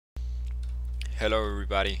Hello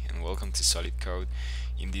everybody and welcome to Solid Code.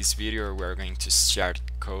 In this video we are going to start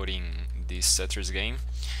coding this Tetris game.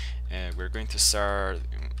 We're going to start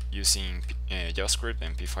using JavaScript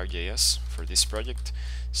and P5.js for this project.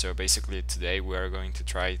 So basically today we are going to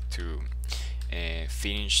try to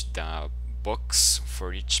finish the box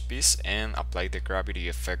for each piece and apply the gravity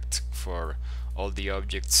effect for all the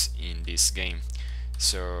objects in this game.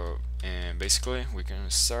 So basically we can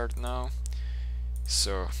start now.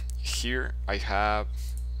 So here I have,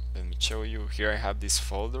 let me show you, here I have this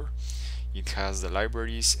folder. It has the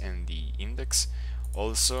libraries and the index.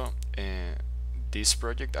 Also this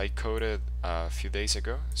project I coded a few days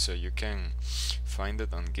ago, so you can find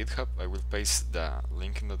it on GitHub. I will paste the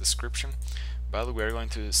link in the description, but we are going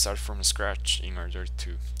to start from scratch in order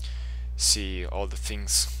to see all the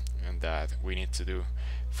things that we need to do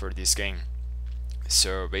for this game.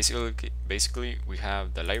 So basically we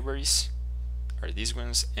have the libraries are these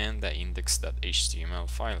ones and the index.html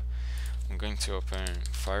file. I'm going to open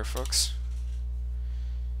Firefox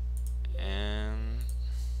and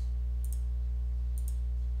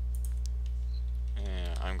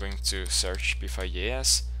I'm going to search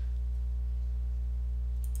P5.js.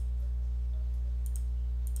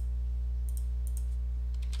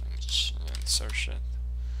 Let's search it.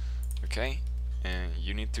 Okay, and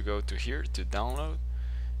you need to go to here to download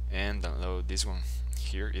and download this one.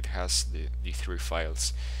 Here it has the three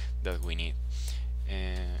files that we need.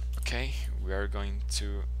 Okay, we are going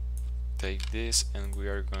to take this and we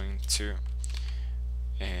are going to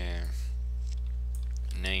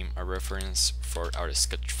name a reference for our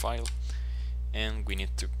sketch file, and we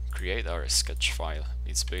need to create our sketch file.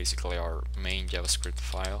 It's basically our main JavaScript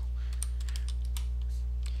file,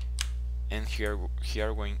 and here we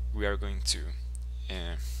are going to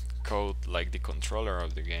code like the controller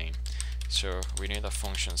of the game. So we need a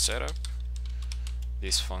function setup.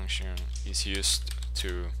 This function is used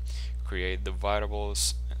to create the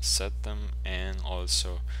variables, set them, and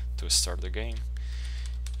also to start the game.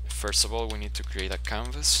 First of all, we need to create a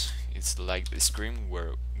canvas. It's like the screen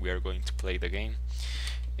where we are going to play the game,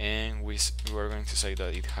 and we are going to say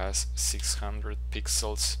that it has 600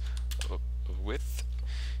 pixels of width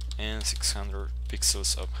and 600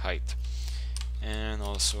 pixels of height. And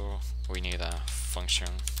also we need a function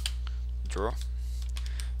draw.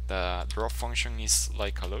 The draw function is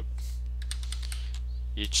like a loop.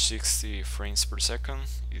 Each 60 frames per second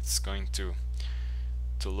it's going to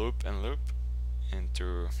loop and loop and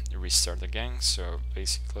to restart again. So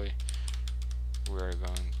basically we are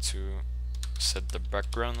going to set the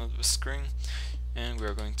background of the screen and we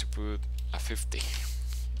are going to put a 50.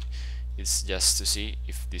 It's just to see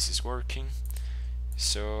if this is working.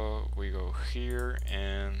 So we go here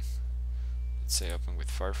and let's say open with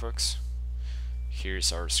Firefox.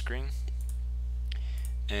 Here's our screen.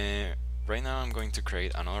 Right now I'm going to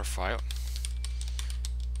create another file.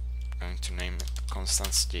 I'm going to name it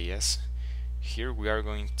constants.js. Here we are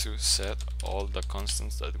going to set all the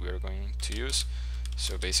constants that we are going to use.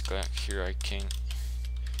 So basically here I can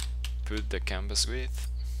put the canvas width.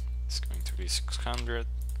 It's going to be 600,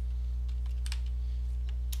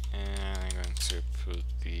 and I'm going to put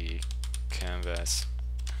the canvas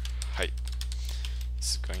height.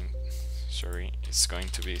 It's going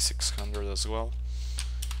to be 600 as well,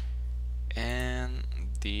 and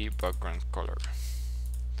the background color,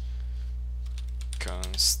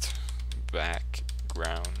 const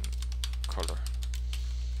background color,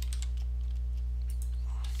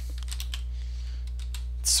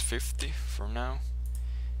 it's 50 for now,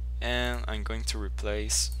 and I'm going to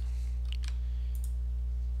replace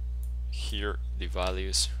here the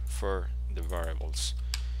values for the variables.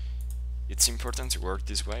 It's important to work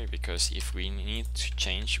this way because if we need to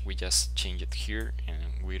change, we just change it here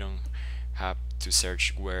and we don't have to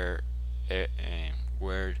search where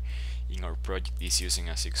in our project is using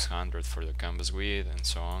a 600 for the canvas width and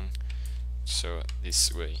so on. So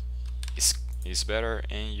this way is better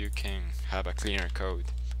and you can have a cleaner code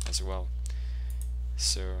as well.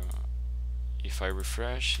 So if I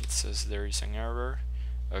refresh, it says there is an error.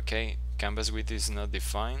 Okay, canvas width is not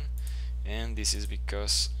defined, and this is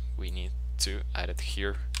because we need to add it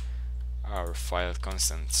here, our file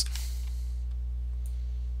constants.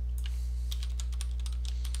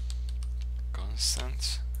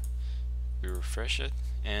 Constants. We refresh it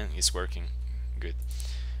and it's working good.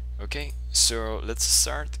 Okay, so let's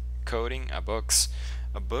start coding a box.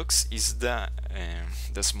 A box is the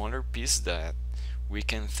smaller piece that we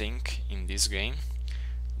can think in this game.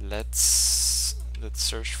 Let's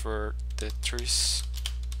search for Tetris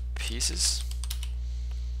pieces.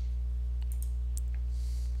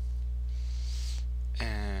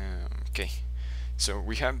 Okay, so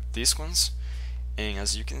we have these ones, And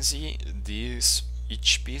as you can see,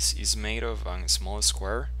 each piece is made of a small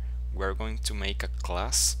square. We're going to make a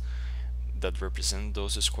class that represents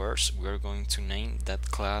those squares. We're going to name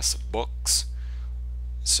that class box.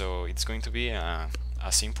 So it's going to be a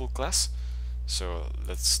simple class. So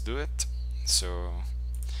let's do it. So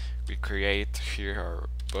we create here our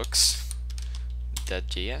box.js,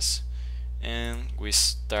 and we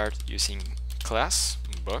start using class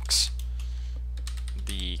box.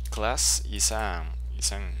 The class is a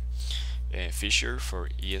feature for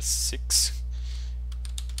ES6,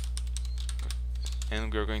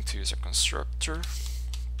 and we're going to use a constructor,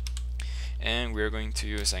 and we're going to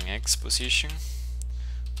use an X position.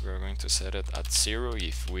 We're going to set it at 0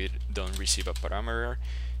 if we don't receive a parameter,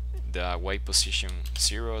 the Y position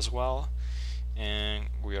 0 as well, and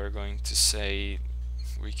we are going to say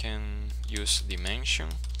we can use dimension.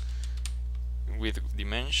 With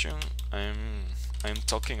dimension, I'm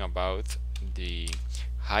talking about the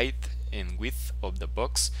height and width of the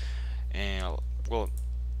box, and well,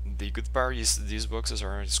 the good part is these boxes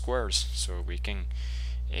are squares, so we can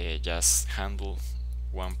just handle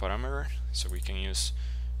one parameter. So we can use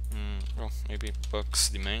well, maybe box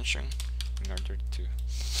dimension in order to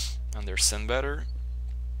understand better.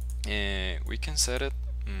 We can set it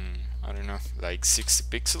I don't know, like 60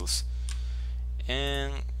 pixels,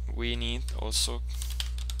 and we need also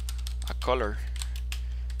a color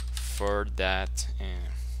for that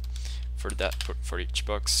for each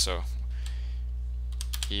box. So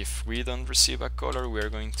if we don't receive a color, we are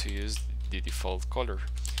going to use the default color.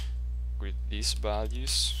 With these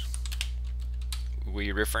values,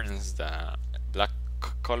 we reference the black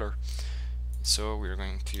color, so we're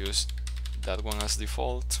going to use that one as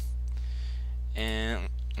default. And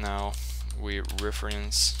now we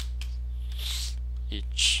reference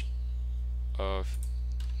each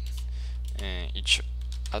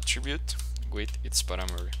attribute with its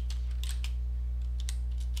parameter.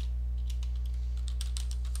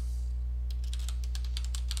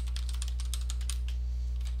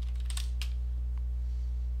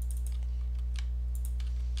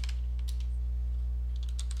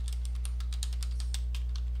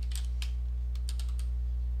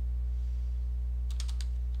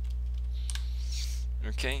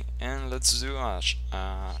 Okay, and let's do a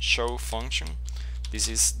show function. This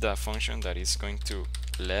is the function that is going to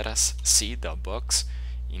let us see the box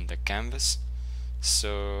in the canvas.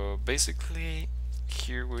 So basically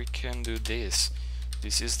here we can do this.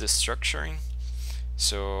 This is the structuring.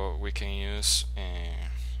 So we can use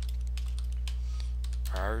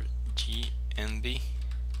RGNB,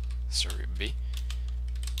 B,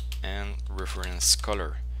 and reference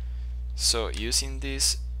color. So using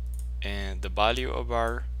this, and the value of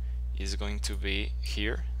R is going to be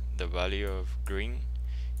here, the value of green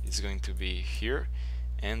is going to be here,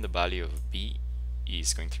 and the value of B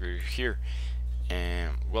is going to be here.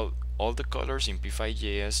 And well, all the colors in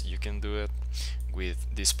P5.js you can do it with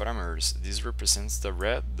these parameters. This represents the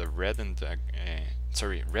red and the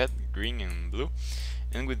red, green, and blue.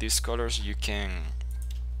 And with these colors you can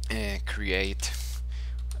create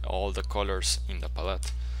all the colors in the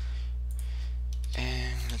palette.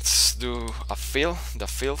 And let's do a fill, the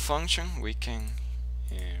fill function. We can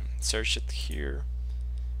search it here.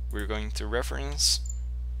 We're going to reference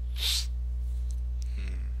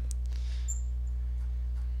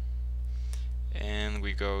and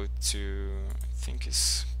we go to, I think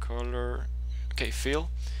it's color, okay, fill.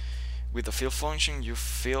 With the fill function you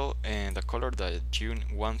fill the color that you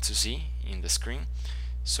want to see in the screen.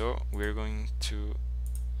 So we're going to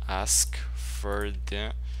ask for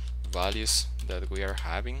the values that we are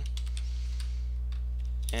having,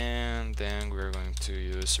 and then we're going to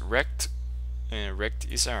use Rect. Rect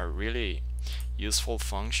is a really useful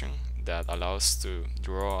function that allows to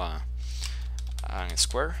draw a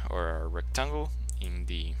square or a rectangle in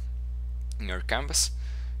our canvas.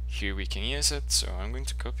 Here we can use it, so I'm going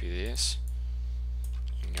to copy this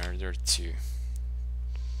in order to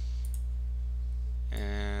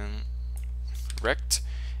Rect.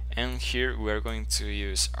 And here we are going to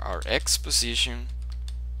use our X position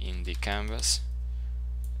in the canvas,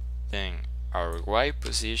 then our Y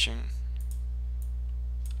position,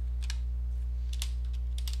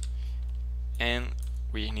 and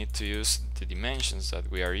we need to use the dimensions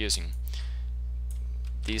that we are using.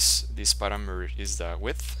 This parameter is the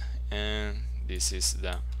width, and this is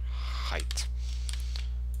the height.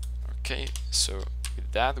 Okay, so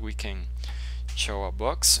with that we can show a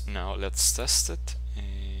box. Now let's test it.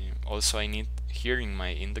 Also, I need here in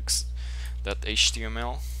my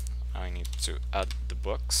index.html, I need to add the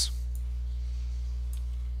box.js,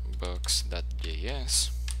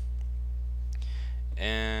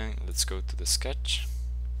 and let's go to the sketch,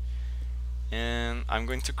 and I'm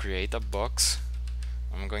going to create a box.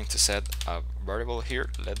 I'm going to set a variable here,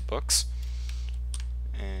 let box,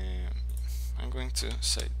 and I'm going to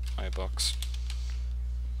set my box.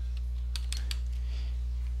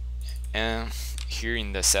 And here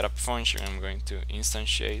in the setup function, I'm going to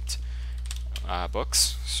instantiate a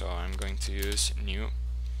box. So I'm going to use new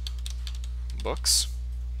box,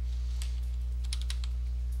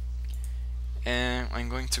 and I'm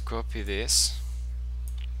going to copy this.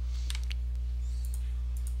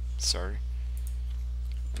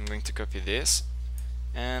 I'm going to copy this,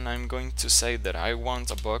 and I'm going to say that I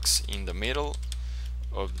want a box in the middle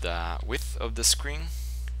of the width of the screen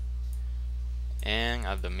and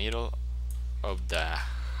at the middle of the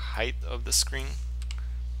height of the screen,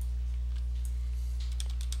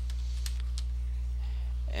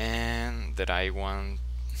 and that I want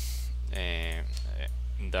the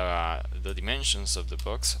dimensions of the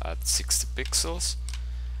box at 60 pixels,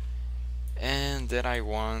 and that I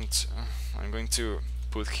want I'm going to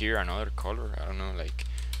put here another color, I don't know, like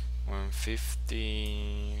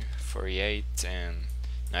 150, 48 and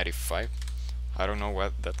 95. I don't know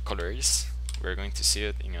what that color is, we're going to see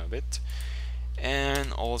it in a bit.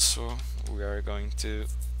 And also we are going to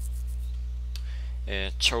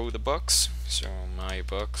show the box, so my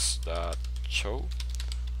box.show.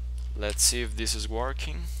 Let's see if this is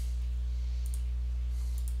working.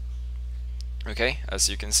 Okay, as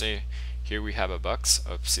you can see, here we have a box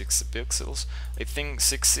of 60 pixels. I think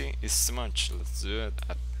 60 is too much, let's do it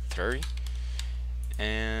at 30.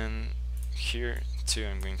 And here too,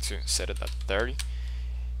 I'm going to set it at 30.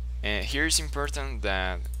 And here is important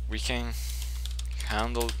that we can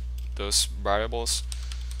handle those variables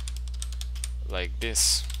like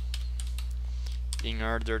this in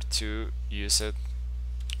order to use it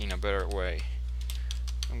in a better way.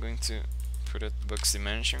 I'm going to put it box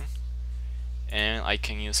dimension, and I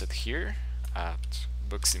can use it here at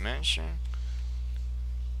box dimension.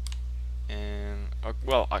 And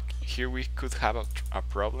well, here we could have a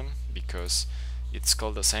problem because it's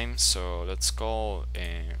called the same, so let's call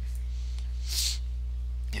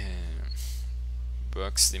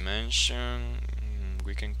box dimension,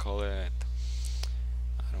 we can call it,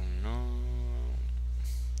 I don't know,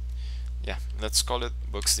 yeah, let's call it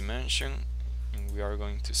box dimension, and we are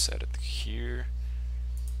going to set it here.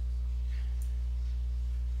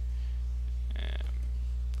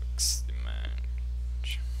 Box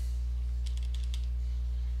dimension.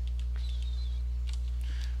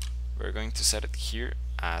 We're going to set it here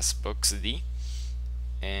as box D,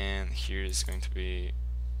 and here is going to be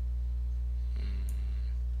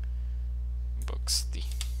box D.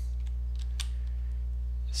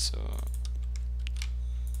 So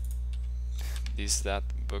that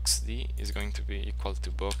box D is going to be equal to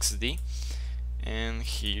box D, and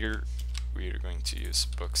here we are going to use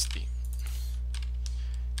box D.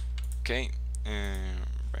 Okay,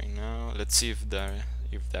 right now let's see if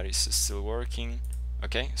that is still working.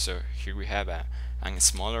 Okay, so here we have a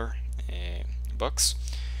smaller box,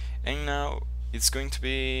 and now it's going to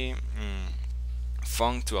be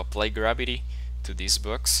fun to apply gravity to this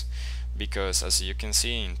box, because as you can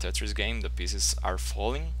see in Tetris game the pieces are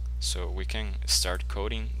falling, so we can start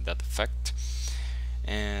coding that effect.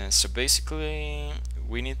 So basically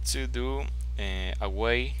we need to do a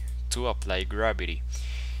way to apply gravity.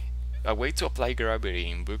 A way to apply gravity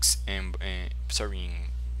in books and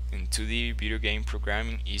in 2D video game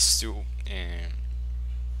programming is to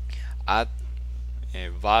add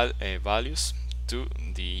values to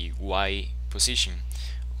the Y position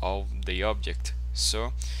of the object.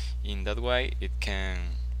 So in that way it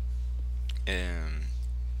can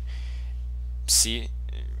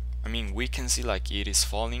we can see like it is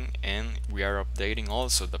falling, and we are updating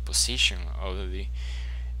also the position of the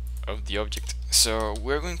object. So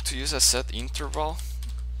we're going to use a set interval.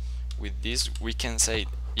 With this we can say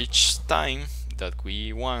each time that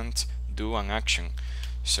we want do an action.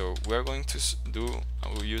 So we're going to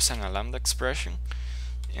use an lambda expression,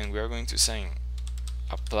 and we are going to say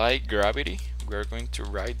apply gravity. We're going to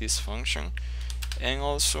write this function, and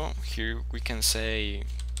also here we can say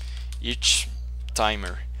each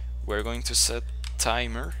timer. We're going to set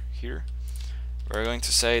timer here. We're going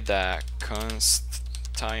to say that const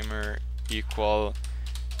timer equal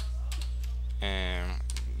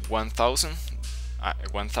 1000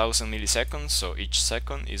 milliseconds, so each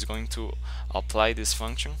second is going to apply this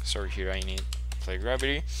function. So here I need apply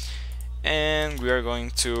gravity, and we are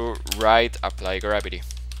going to write apply gravity.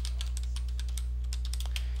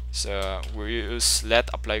 So we use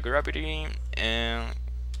let apply gravity, and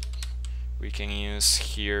we can use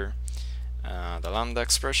here the lambda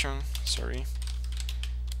expression,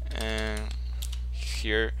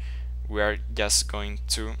 here we are just going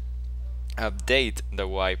to update the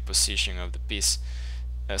Y position of the piece,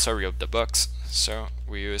 of the box. So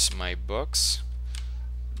we use my box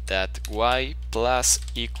that Y plus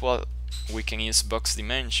equal, we can use box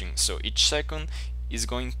dimension, so each second is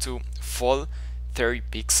going to fall 30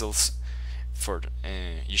 pixels for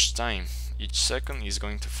each time. Each second is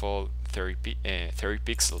going to fall 30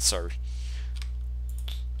 pixels, sorry.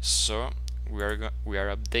 So we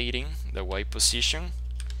are updating the Y position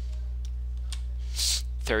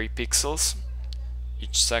 30 pixels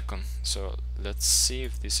each second. So let's see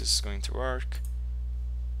if this is going to work.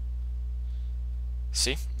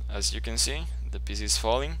 See, as you can see, the piece is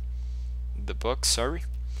falling, the box, sorry,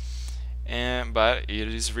 but it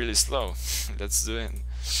is really slow. Let's do it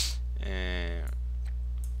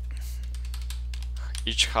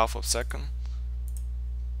each half of second.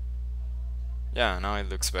 Yeah, now it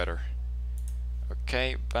looks better.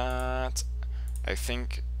 Okay, but I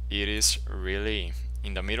think it is really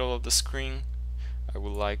in the middle of the screen. I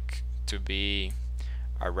would like to be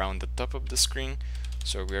around the top of the screen,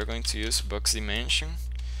 so we are going to use box dimension.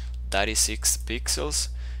 That is 6 pixels,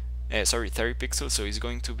 30 pixels, so it's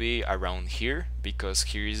going to be around here, because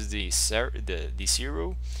here is the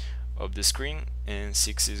 0 of the screen, and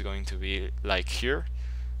 6 is going to be like here.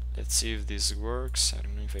 Let's see if this works. I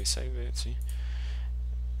don't know if I save it. See?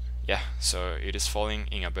 Yeah, so it is falling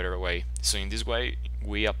in a better way. So in this way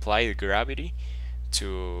we apply gravity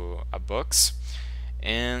to a box,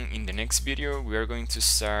 and in the next video we are going to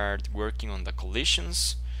start working on the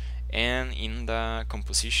collisions and in the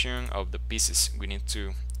composition of the pieces. We need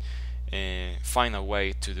to find a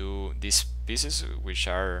way to do these pieces, which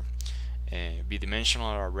are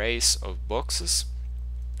bidimensional arrays of boxes,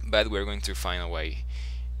 but we're going to find a way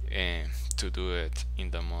to do it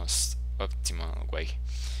in the most optimal way.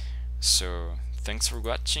 So thanks for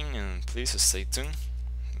watching, and please stay tuned.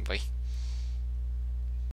 Bye.